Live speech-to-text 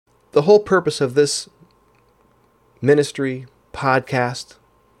the whole purpose of this ministry podcast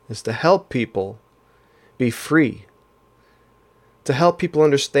is to help people be free, to help people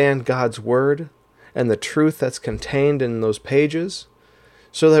understand God's Word and the truth that's contained in those pages,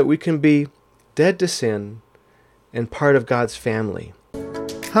 so that we can be dead to sin and part of God's family.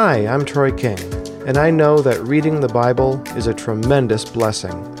 Hi, I'm Troy King, and I know that reading the Bible is a tremendous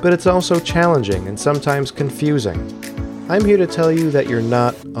blessing, but it's also challenging and sometimes confusing. I'm here to tell you that you're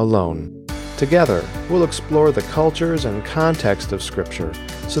not alone. Together, we'll explore the cultures and context of Scripture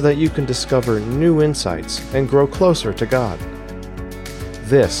so that you can discover new insights and grow closer to God.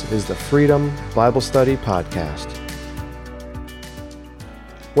 This is the Freedom Bible Study Podcast.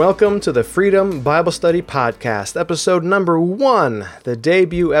 Welcome to the Freedom Bible Study Podcast, episode number 1, the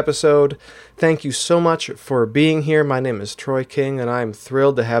debut episode. Thank you so much for being here. My name is Troy King, and I'm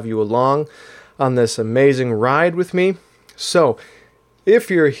thrilled to have you along on this amazing ride with me. So, if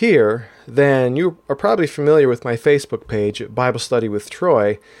you're here, then you are probably familiar with my Facebook page, Bible Study with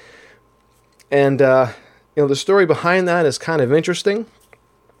Troy. And, the story behind that is kind of interesting.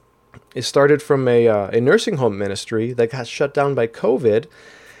 It started from a nursing home ministry that got shut down by COVID.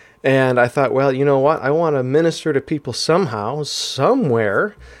 And I thought, well, you know what? I want to minister to people somehow,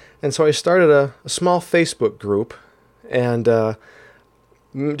 somewhere. And so I started a small Facebook group and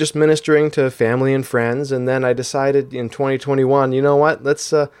just ministering to family and friends. And then I decided in 2021, you know what?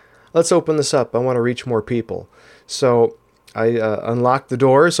 Let's open this up. I want to reach more people. So I unlocked the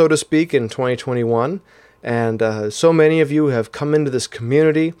door, so to speak, in 2021. And so many of you have come into this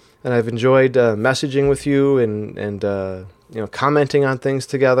community, and I've enjoyed messaging with you and commenting on things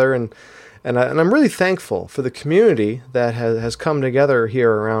together, and I'm really thankful for the community that has come together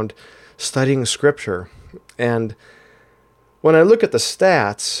here around studying Scripture. And when I look at the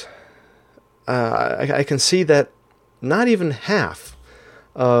stats, I can see that not even half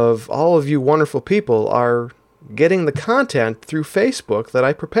of all of you wonderful people are getting the content through Facebook that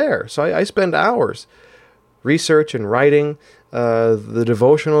I prepare. So I spend hours research and writing the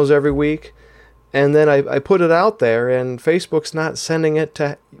devotionals every week. And then I put it out there, and Facebook's not sending it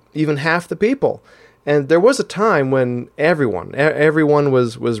to even half the people. And there was a time when everyone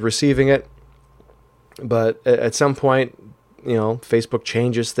was receiving it, but at some point, Facebook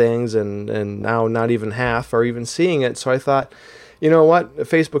changes things, and now not even half are even seeing it. So I thought, you know what,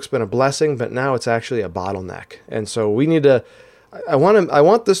 Facebook's been a blessing, but now it's actually a bottleneck. And so we need to. I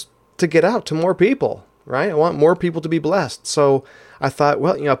want this to get out to more people, right? I want more people to be blessed. So I thought,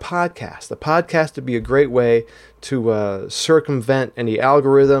 well, a podcast would be a great way to circumvent any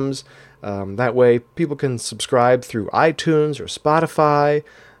algorithms. That way people can subscribe through iTunes or Spotify.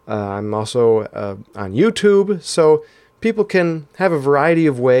 I'm also on YouTube. So people can have a variety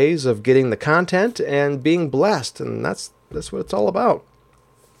of ways of getting the content and being blessed. And that's what it's all about.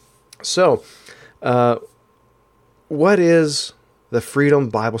 So what is the Freedom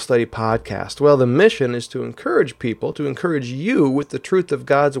Bible Study Podcast? Well, the mission is to encourage people, to encourage you with the truth of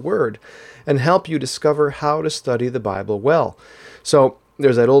God's Word, and help you discover how to study the Bible well. So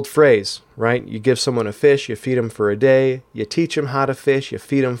there's that old phrase, right? You give someone a fish, you feed them for a day. You teach them how to fish, you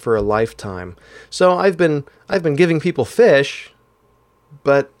feed them for a lifetime. So I've been giving people fish,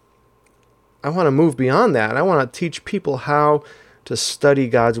 but I want to move beyond that. I want to teach people how to study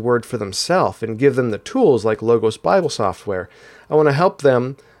God's Word for themselves and give them the tools like Logos Bible software. I want to help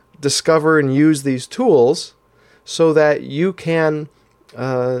them discover and use these tools so that you can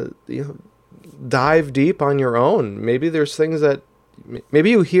dive deep on your own. Maybe there's things that, maybe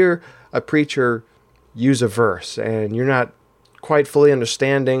you hear a preacher use a verse and you're not quite fully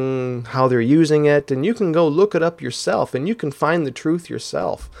understanding how they're using it, and you can go look it up yourself and you can find the truth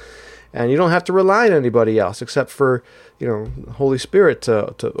yourself. And you don't have to rely on anybody else except for, Holy Spirit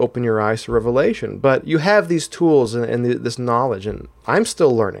to open your eyes to revelation. But you have these tools and this knowledge, and I'm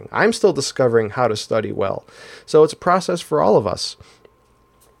still learning. I'm still discovering how to study well. So it's a process for all of us.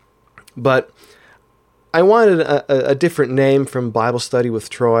 But I wanted a different name from Bible Study with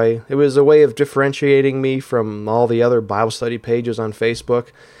Troy. It was a way of differentiating me from all the other Bible study pages on Facebook.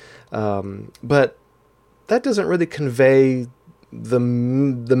 But that doesn't really convey the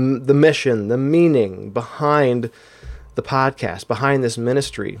mission, the meaning behind the podcast, behind this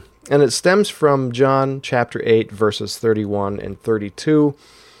ministry. And it stems from John chapter 8, verses 31 and 32.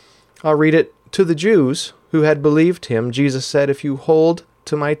 I'll read it. To the Jews who had believed him, Jesus said, if you hold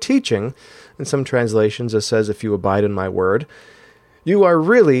to my teaching, in some translations it says, if you abide in my word, you are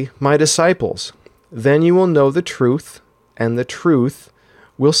really my disciples. Then you will know the truth, and the truth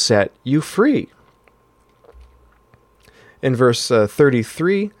will set you free. In verse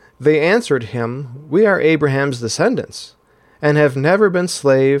 33, they answered him, we are Abraham's descendants, and have never been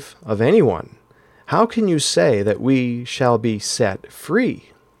slave of anyone. How can you say that we shall be set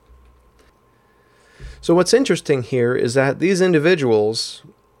free?" So what's interesting here is that these individuals,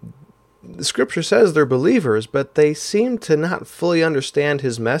 the scripture says they're believers, but they seem to not fully understand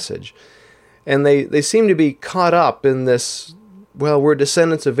his message. And they seem to be caught up in this, well, we're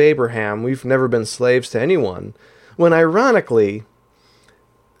descendants of Abraham, we've never been slaves to anyone, when ironically,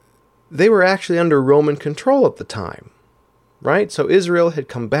 they were actually under Roman control at the time, right? So Israel had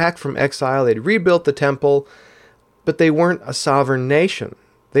come back from exile, they'd rebuilt the temple, but they weren't a sovereign nation.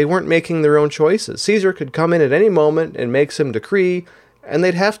 They weren't making their own choices. Caesar could come in at any moment and make some decree, and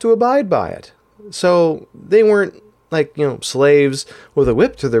they'd have to abide by it. So they weren't like, slaves with a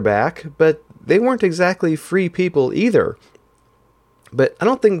whip to their back, but they weren't exactly free people either. But I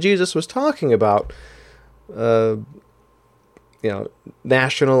don't think Jesus was talking about,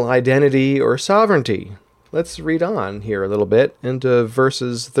 national identity or sovereignty. Let's read on here a little bit into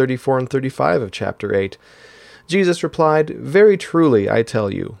verses 34 and 35 of chapter 8. Jesus replied, "Very truly, I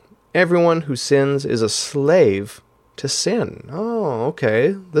tell you, everyone who sins is a slave to sin." Oh,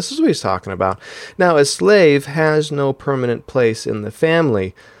 okay. This is what he's talking about. Now, a slave has no permanent place in the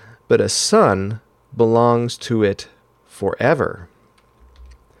family, but a son belongs to it forever.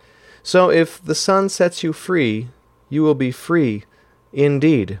 So if the Son sets you free, you will be free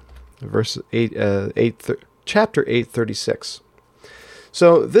indeed. Chapter 8:36.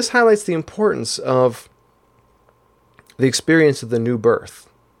 So this highlights the importance of the experience of the new birth,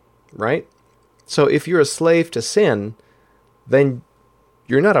 right? So if you're a slave to sin, then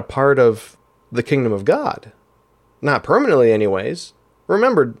you're not a part of the kingdom of God. Not permanently anyways.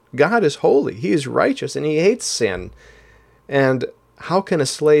 Remember, God is holy, he is righteous, and he hates sin. And how can a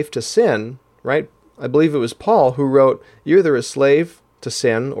slave to sin, right? I believe it was Paul who wrote, you're either a slave to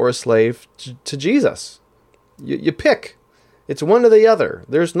sin or a slave to Jesus. You pick. It's one or the other.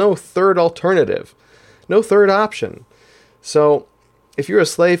 There's no third alternative, no third option. So if you're a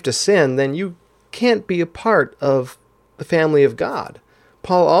slave to sin, then you can't be a part of the family of God.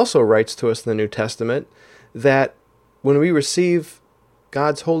 Paul also writes to us in the New Testament that when we receive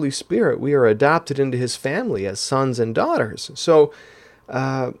God's Holy Spirit, we are adopted into his family as sons and daughters. So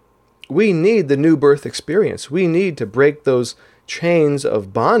we need the new birth experience. We need to break those chains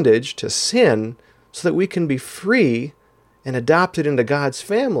of bondage to sin so that we can be free and adopted into God's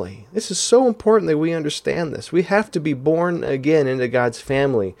family. This is so important that we understand this. We have to be born again into God's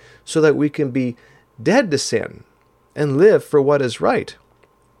family so that we can be dead to sin and live for what is right.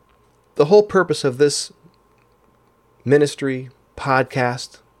 The whole purpose of this ministry,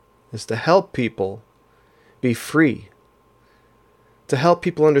 podcast, is to help people be free, to help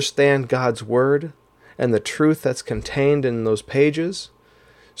people understand God's word and the truth that's contained in those pages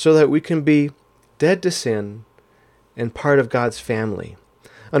so that we can be dead to sin and part of God's family.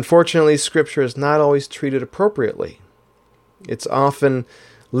 Unfortunately, Scripture is not always treated appropriately. It's often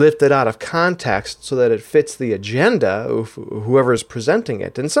lifted out of context so that it fits the agenda of whoever is presenting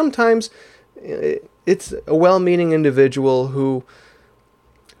it. And sometimes it's a well-meaning individual who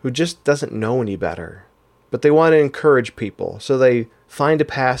just doesn't know any better, but they want to encourage people. So they find a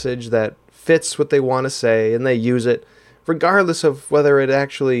passage that fits what they want to say and they use it regardless of whether it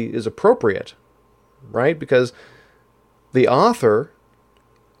actually is appropriate, right? Because the author,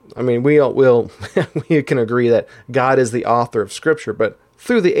 we can agree that God is the author of Scripture, but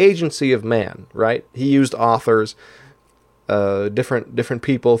through the agency of man, right? He used authors, different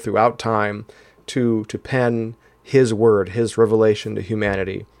people throughout time to pen his word, his revelation to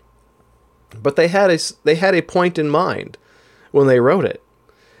humanity. But they had a point in mind when they wrote it,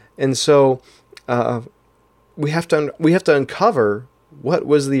 and so we have to uncover what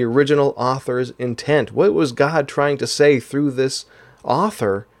was the original author's intent. What was God trying to say through this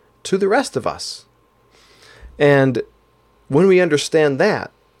author to the rest of us? And when we understand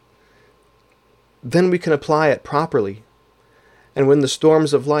that, then we can apply it properly. And when the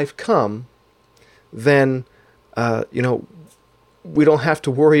storms of life come, then we don't have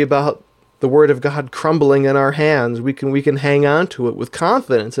to worry about the Word of God crumbling in our hands. We can hang on to it with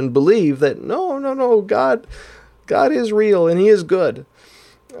confidence and believe that no, God is real and He is good.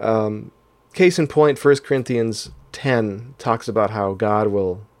 Case in point, 1 Corinthians 10 talks about how God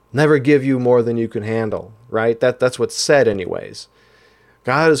will never give you more than you can handle, right? That's what's said anyways.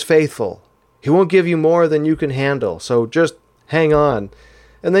 God is faithful. He won't give you more than you can handle, so just hang on.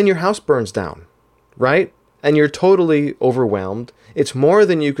 And then your house burns down, right? And you're totally overwhelmed. It's more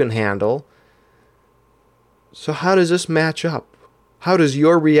than you can handle. So how does this match up? How does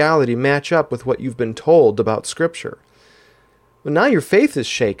your reality match up with what you've been told about Scripture? Well, now your faith is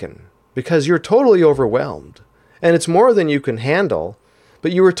shaken because you're totally overwhelmed. and it's more than you can handle,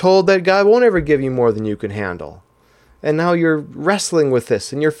 but you were told that God won't ever give you more than you can handle. And now you're wrestling with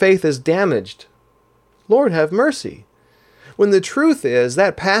this, and your faith is damaged. Lord, have mercy. When the truth is,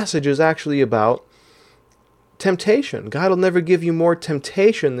 that passage is actually about temptation. God will never give you more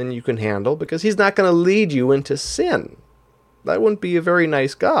temptation than you can handle because He's not going to lead you into sin. That wouldn't be a very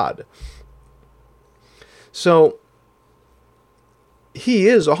nice God. So, He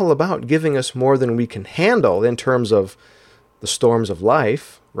is all about giving us more than we can handle in terms of the storms of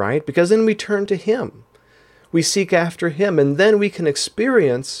life, right? Because then we turn to Him. We seek after Him, and then we can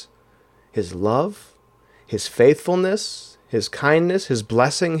experience His love, His faithfulness, His kindness, His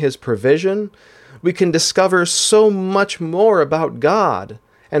blessing, His provision. We can discover so much more about God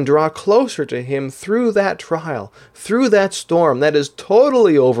and draw closer to Him through that trial, through that storm that is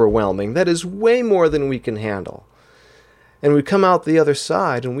totally overwhelming, that is way more than we can handle. And we come out the other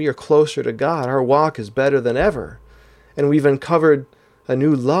side and we are closer to God. Our walk is better than ever. And we've uncovered a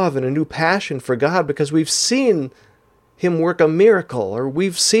new love and a new passion for God because we've seen Him work a miracle, or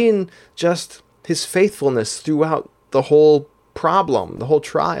we've seen just His faithfulness throughout the whole problem, the whole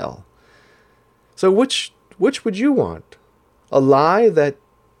trial. So which would you want? A lie that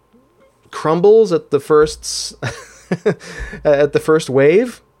crumbles at the first at the first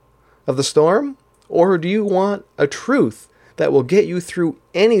wave of the storm? Or do you want a truth that will get you through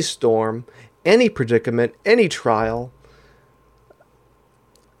any storm, any predicament, any trial?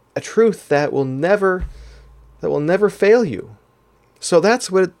 A truth that will never fail you. So that's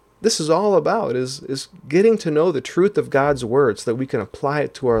what this is all about, is getting to know the truth of God's Word so that we can apply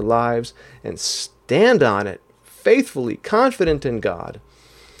it to our lives and stand on it faithfully, confident in God.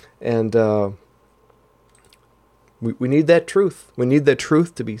 And we need that truth. We need that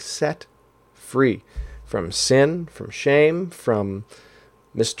truth to be set free from sin, from shame, from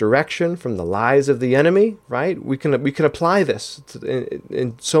misdirection, from the lies of the enemy, right? We can apply this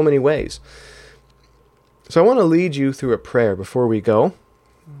in so many ways. So I want to lead you through a prayer before we go.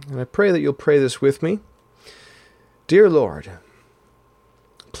 And I pray that you'll pray this with me. Dear Lord,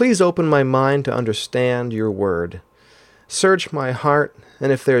 please open my mind to understand your word. Search my heart,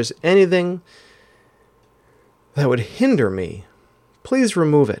 and if there's anything that would hinder me, please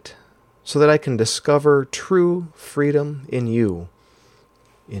remove it so that I can discover true freedom in you.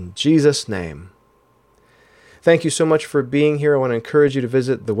 In Jesus' name. Thank you so much for being here. I want to encourage you to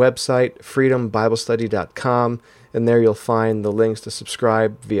visit the website, freedombiblestudy.com, and there you'll find the links to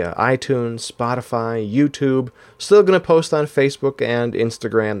subscribe via iTunes, Spotify, YouTube. Still going to post on Facebook and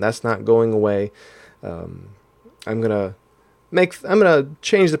Instagram. That's not going away. I'm going to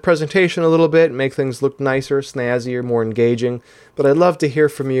change the presentation a little bit, make things look nicer, snazzier, more engaging. But I'd love to hear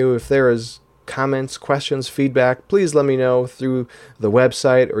from you. If there is comments, questions, feedback, please let me know through the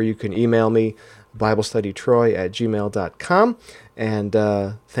website, or you can email me, BibleStudyTroy@gmail.com. And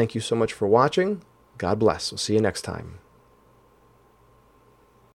thank you so much for watching. God bless. We'll see you next time.